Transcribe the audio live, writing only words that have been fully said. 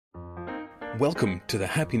Welcome to the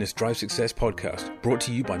Happiness Drive Success podcast, brought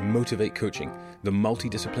to you by Motivate Coaching, the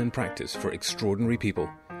multidiscipline practice for extraordinary people.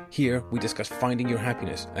 Here, we discuss finding your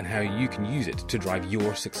happiness and how you can use it to drive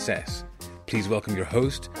your success. Please welcome your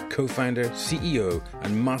host, co-founder, CEO,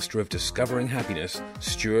 and master of discovering happiness,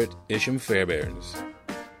 Stuart Isham-Fairbairns.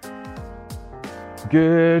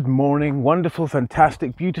 Good morning, wonderful,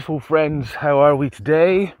 fantastic, beautiful friends. How are we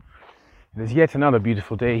today? It is yet another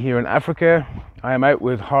beautiful day here in Africa. I am out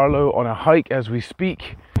with Harlow on a hike as we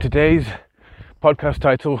speak. Today's podcast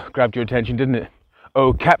title grabbed your attention, didn't it?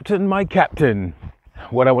 Oh, Captain, my Captain.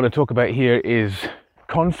 What I want to talk about here is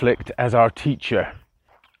conflict as our teacher.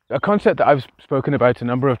 A concept that I've spoken about a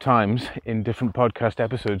number of times in different podcast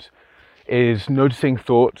episodes is noticing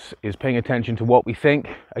thoughts, is paying attention to what we think.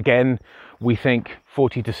 Again, we think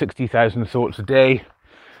 40 to 60,000 thoughts a day.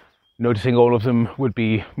 Noticing all of them would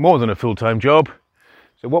be more than a full-time job.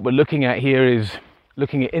 So what we're looking at here is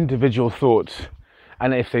looking at individual thoughts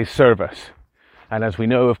and if they serve us. And as we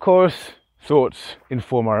know, of course, thoughts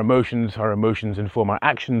inform our emotions inform our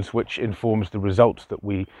actions, which informs the results that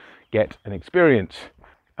we get and experience.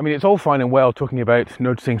 I mean, it's all fine and well talking about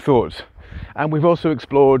noticing thoughts. And we've also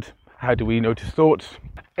explored how do we notice thoughts.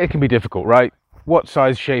 It can be difficult, right? What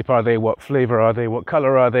size, shape are they? What flavor are they? What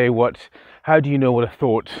color are they? How do you know what a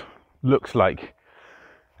thought looks like?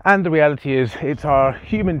 And the reality is, it's our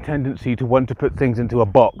human tendency to want to put things into a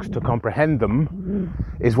box, to comprehend them,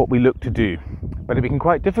 is what we look to do. But it can be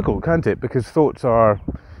quite difficult, can't it? Because thoughts are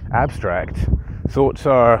abstract. Thoughts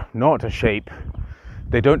are not a shape.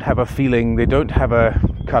 They don't have a feeling. They don't have a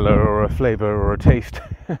color or a flavor or a taste.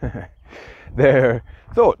 They're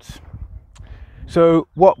thoughts. So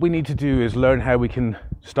what we need to do is learn how we can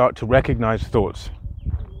start to recognize thoughts.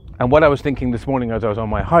 And what I was thinking this morning as I was on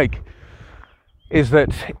my hike is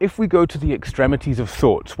that if we go to the extremities of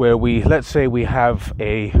thoughts, where let's say we have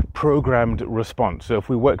a programmed response. So if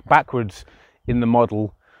we work backwards in the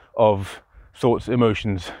model of thoughts,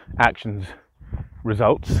 emotions, actions,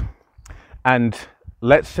 results, and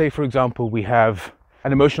let's say, for example, we have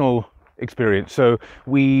an emotional experience. So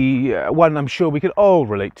one I'm sure we could all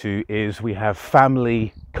relate to is we have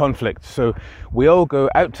family conflict. So we all go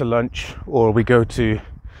out to lunch, or we go to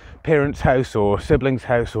parents' house or siblings'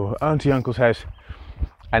 house or auntie, uncle's house,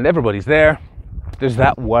 and everybody's there. There's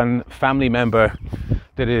that one family member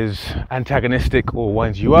that is antagonistic or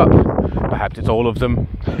winds you up. Perhaps it's all of them.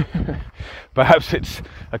 Perhaps it's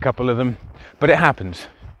a couple of them. But it happens.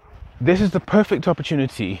 This is the perfect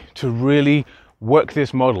opportunity to really work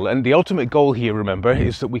this model. And the ultimate goal here, remember,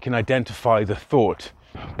 is that we can identify the thought.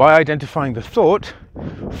 By identifying the thought,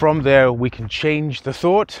 from there we can change the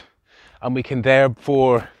thought, and we can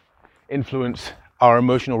therefore influence our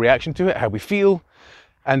emotional reaction to it, how we feel,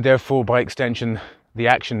 and therefore by extension the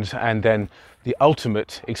actions, and then the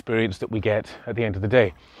ultimate experience that we get at the end of the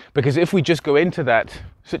day. Because if we just go into that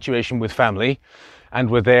situation with family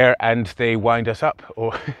and we're there and they wind us up,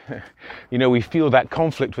 or we feel that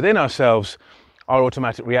conflict within ourselves, our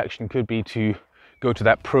automatic reaction could be to go to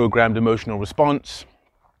that programmed emotional response,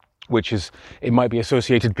 it might be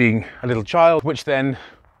associated being a little child, which then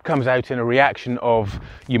comes out in a reaction of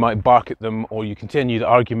you might bark at them, or you continue the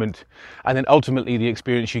argument, and then ultimately the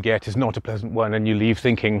experience you get is not a pleasant one, and you leave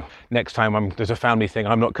thinking, next time there's a family thing,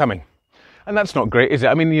 I'm not coming. And that's not great, is it?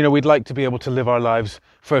 I mean, we'd like to be able to live our lives,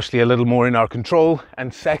 firstly, a little more in our control,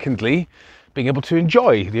 and secondly, being able to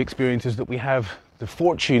enjoy the experiences that we have the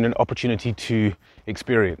fortune and opportunity to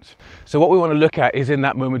experience. So what we want to look at is, in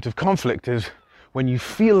that moment of conflict, is when you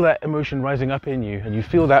feel that emotion rising up in you and you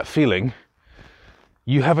feel that feeling,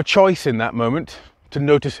 you have a choice in that moment to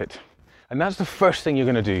notice it. And that's the first thing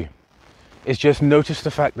you're going to do, is just notice the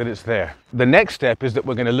fact that it's there. The next step is that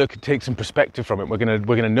we're going to take some perspective from it. We're going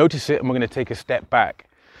to notice it, and we're going to take a step back.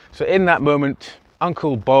 So in that moment,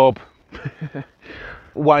 Uncle Bob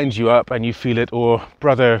winds you up and you feel it, or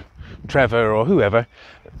Brother Trevor or whoever,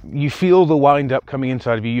 you feel the wind up coming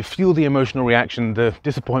inside of you. You feel the emotional reaction, the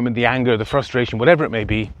disappointment, the anger, the frustration, whatever it may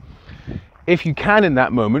be. If you can, in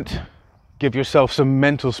that moment, give yourself some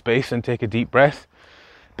mental space and take a deep breath.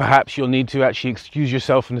 Perhaps you'll need to actually excuse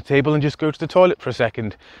yourself from the table and just go to the toilet for a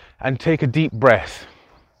second and take a deep breath.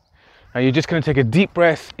 Now you're just going to take a deep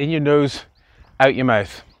breath in your nose, out your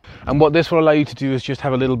mouth. And what this will allow you to do is just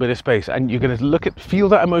have a little bit of space, and you're going to feel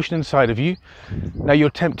that emotion inside of you. Now your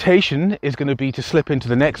temptation is going to be to slip into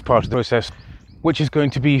the next part of the process, which is going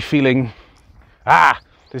to be feeling,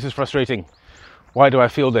 this is frustrating. Why do I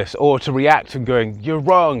feel this? Or to react and going, you're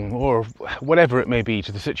wrong, or whatever it may be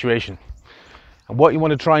to the situation. And what you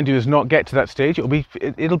want to try and do is not get to that stage. It'll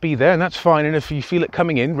be there, and that's fine. And if you feel it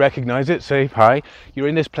coming in, recognize it, say hi. You're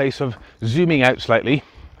in this place of zooming out slightly,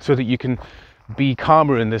 so that you can be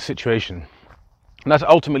calmer in this situation. And that's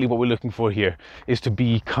ultimately what we're looking for here, is to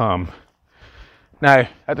be calm. Now,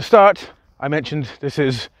 at the start, I mentioned this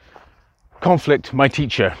is conflict, my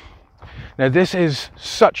teacher. Now, this is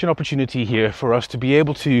such an opportunity here for us to be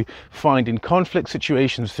able to find in conflict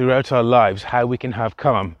situations throughout our lives how we can have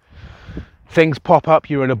calm. Things pop up,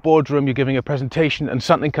 you're in a boardroom, you're giving a presentation, and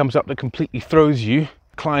something comes up that completely throws you.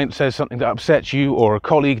 A client says something that upsets you, or a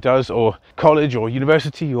colleague does, or college or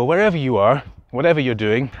university or wherever you are, whatever you're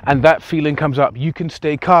doing, and that feeling comes up. You can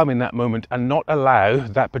stay calm in that moment and not allow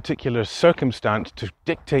that particular circumstance to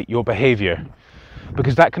dictate your behavior,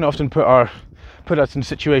 because that can often put us in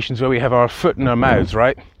situations where we have our foot in our mouths,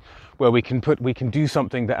 right? Where we can do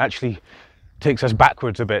something that actually takes us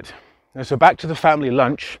backwards a bit. And so back to the family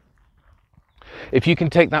lunch. If you can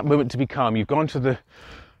take that moment to be calm, you've gone to the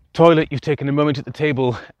toilet, you've taken a moment at the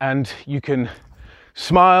table, and you can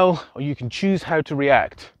smile, or you can choose how to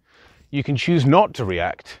react. You can choose not to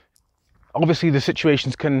react. Obviously, the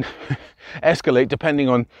situations can escalate depending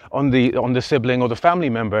on the sibling or the family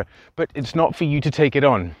member, but it's not for you to take it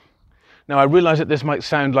on. Now, I realize that this might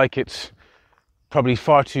sound like it's probably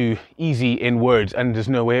far too easy in words and there's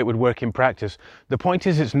no way it would work in practice. The point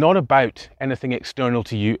is, it's not about anything external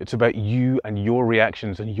to you. It's about you and your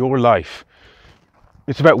reactions and your life.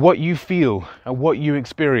 It's about what you feel and what you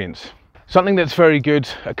experience. Something that's very good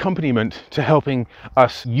accompaniment to helping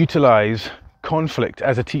us utilize conflict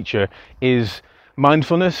as a teacher is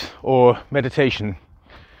mindfulness or meditation.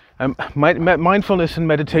 Mindfulness and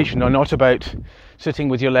meditation are not about sitting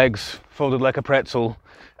with your legs folded like a pretzel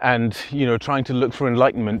and, trying to look for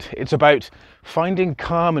enlightenment. It's about finding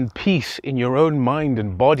calm and peace in your own mind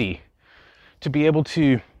and body to be able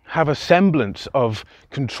to have a semblance of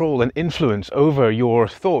control and influence over your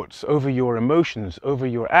thoughts, over your emotions, over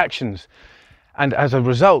your actions, and as a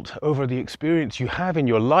result, over the experience you have in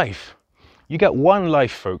your life. You get one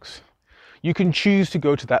life, folks. You can choose to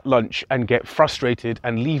go to that lunch and get frustrated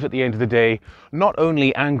and leave at the end of the day, not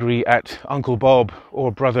only angry at Uncle Bob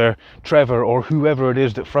or Brother Trevor or whoever it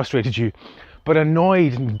is that frustrated you, but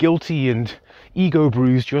annoyed and guilty and ego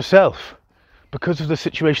bruised yourself because of the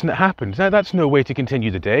situation that happened. Now, that's no way to continue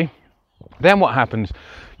the day. Then what happens?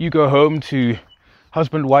 You go home to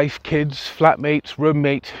husband, wife, kids, flatmates,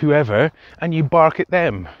 roommate, whoever, and you bark at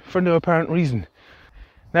them for no apparent reason.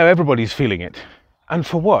 Now everybody's feeling it. And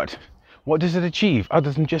for what? What does it achieve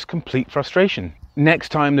other than just complete frustration? Next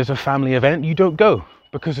time there's a family event, you don't go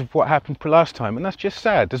because of what happened last time, and that's just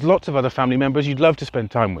sad. There's lots of other family members you'd love to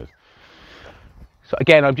spend time with. So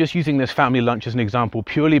again, I'm just using this family lunch as an example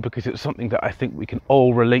purely because it's something that I think we can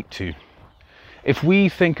all relate to. If we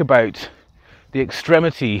think about the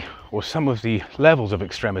extremity or some of the levels of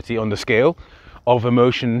extremity on the scale of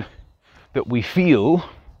emotion that we feel,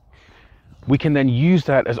 we can then use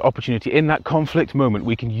that as opportunity. In that conflict moment,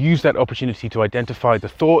 we can use that opportunity to identify the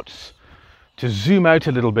thoughts, to zoom out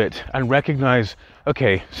a little bit and recognize,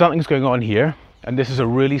 okay, something's going on here, and this is a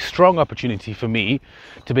really strong opportunity for me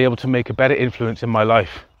to be able to make a better influence in my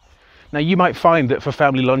life. Now, you might find that for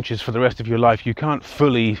family lunches for the rest of your life, you can't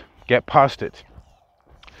fully get past it.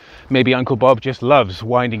 Maybe Uncle Bob just loves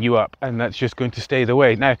winding you up, and that's just going to stay the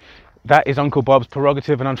way. Now, that is Uncle Bob's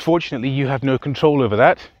prerogative, and unfortunately, you have no control over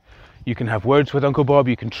that. You can have words with Uncle Bob,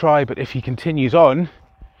 you can try, but if he continues on,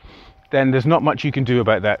 then there's not much you can do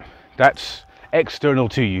about that. That's external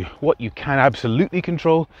to you. What you can absolutely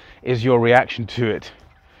control is your reaction to it.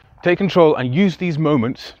 Take control and use these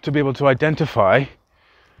moments to be able to identify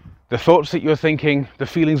the thoughts that you're thinking, the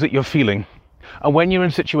feelings that you're feeling. And when you're in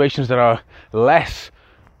situations that are less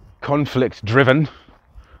conflict driven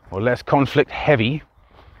or less conflict heavy,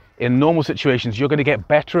 in normal situations, you're going to get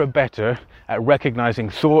better and better at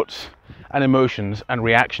recognizing thoughts and emotions and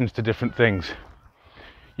reactions to different things.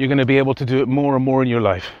 You're going to be able to do it more and more in your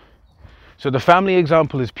life. So the family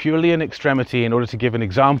example is purely an extremity in order to give an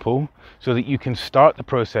example so that you can start the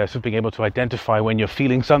process of being able to identify when you're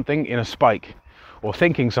feeling something in a spike or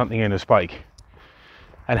thinking something in a spike,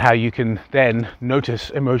 and how you can then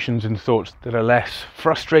notice emotions and thoughts that are less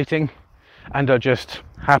frustrating and are just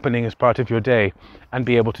happening as part of your day, and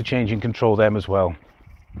be able to change and control them as well.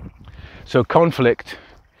 So conflict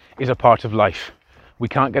is a part of life. We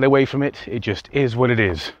can't get away from it. It just is what it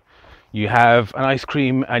is. You have an ice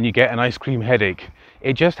cream and you get an ice cream headache.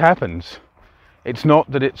 It just happens. It's not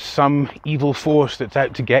that it's some evil force that's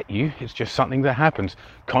out to get you. It's just something that happens.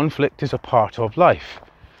 Conflict is a part of life.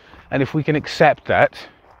 And if we can accept that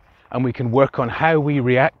and we can work on how we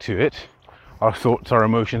react to it, our thoughts, our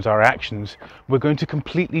emotions, our actions, we're going to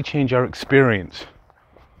completely change our experience,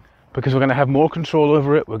 because we're going to have more control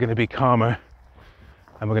over it, we're going to be calmer,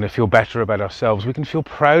 and we're going to feel better about ourselves. We can feel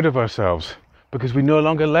proud of ourselves because we no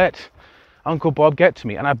longer let Uncle Bob get to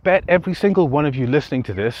me. And I bet every single one of you listening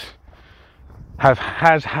to this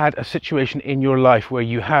has had a situation in your life where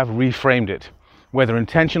you have reframed it, whether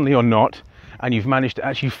intentionally or not, and you've managed to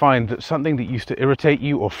actually find that something that used to irritate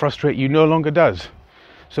you or frustrate you no longer does.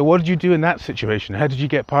 So what did you do in that situation? How did you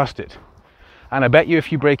get past it? And I bet you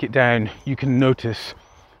if you break it down, you can notice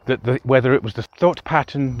that whether it was the thought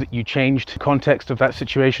pattern that you changed, context of that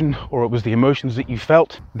situation, or it was the emotions that you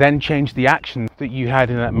felt, then changed the action that you had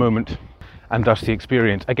in that moment, and thus the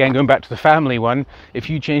experience. Again, going back to the family one, if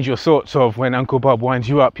you change your thoughts of when Uncle Bob winds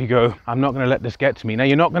you up, you go, I'm not going to let this get to me. Now,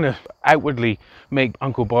 you're not going to outwardly make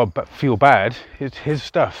Uncle Bob feel bad. It's his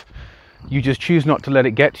stuff. You just choose not to let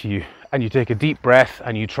it get to you, and you take a deep breath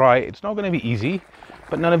and you try. It's not going to be easy,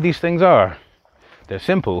 but none of these things are. They're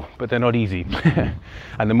simple, but they're not easy.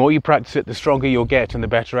 And the more you practice it, the stronger you'll get and the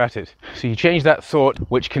better at it. So you change that thought,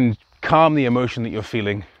 which can calm the emotion that you're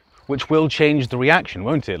feeling, which will change the reaction,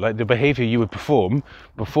 won't it? Like the behavior you would perform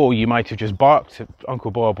before, you might have just barked at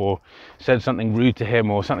Uncle Bob or said something rude to him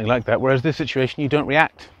or something like that. Whereas this situation, you don't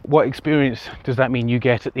react. What experience does that mean you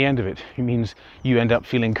get at the end of it? It means you end up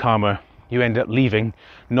feeling calmer. You end up leaving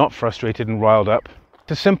not frustrated and riled up.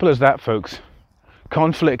 It's as simple as that, folks.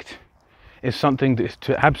 Conflict is something that is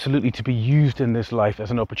absolutely to be used in this life as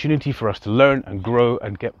an opportunity for us to learn and grow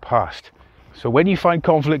and get past. So when you find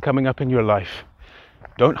conflict coming up in your life,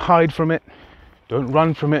 don't hide from it, don't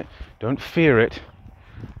run from it, don't fear it,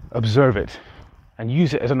 observe it and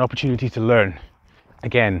use it as an opportunity to learn.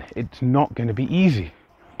 Again, it's not going to be easy,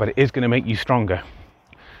 but it is going to make you stronger.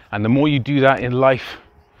 And the more you do that in life,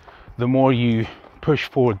 the more you push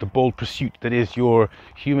forward the bold pursuit that is your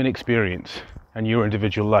human experience and your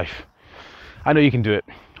individual life. I know you can do it.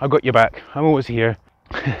 I've got your back. I'm always here.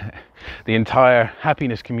 The entire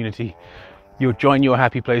happiness community, your Join Your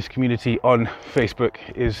Happy Place community on Facebook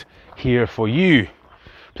is here for you.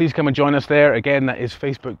 Please come and join us there. Again, that is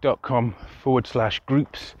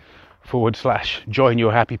facebook.com/groups/Join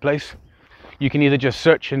Your Happy Place. You can either just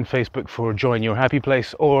search in Facebook for Join Your Happy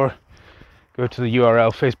Place or go to the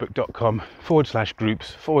URL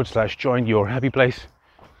facebook.com/groups/Join Your Happy Place.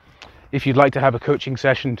 If you'd like to have a coaching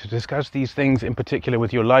session to discuss these things in particular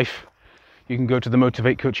with your life, you can go to the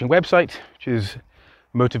Motivate Coaching website, which is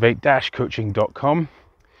motivate-coaching.com,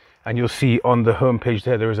 and you'll see on the homepage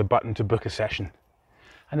there is a button to book a session,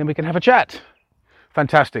 and then we can have a chat.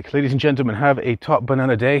 Fantastic. Ladies and gentlemen, have a top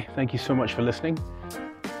banana day. Thank you so much for listening.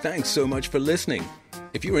 Thanks so much for listening.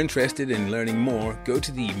 If you're interested in learning more, go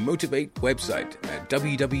to the Motivate website at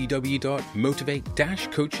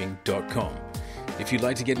www.motivate-coaching.com. If you'd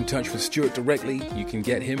like to get in touch with Stuart directly, you can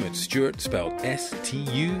get him at Stuart, spelled S-T-U-A-R-T,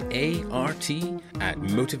 at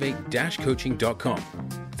motivate-coaching.com.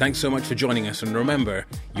 Thanks so much for joining us, and remember,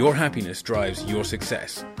 your happiness drives your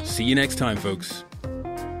success. See you next time, folks.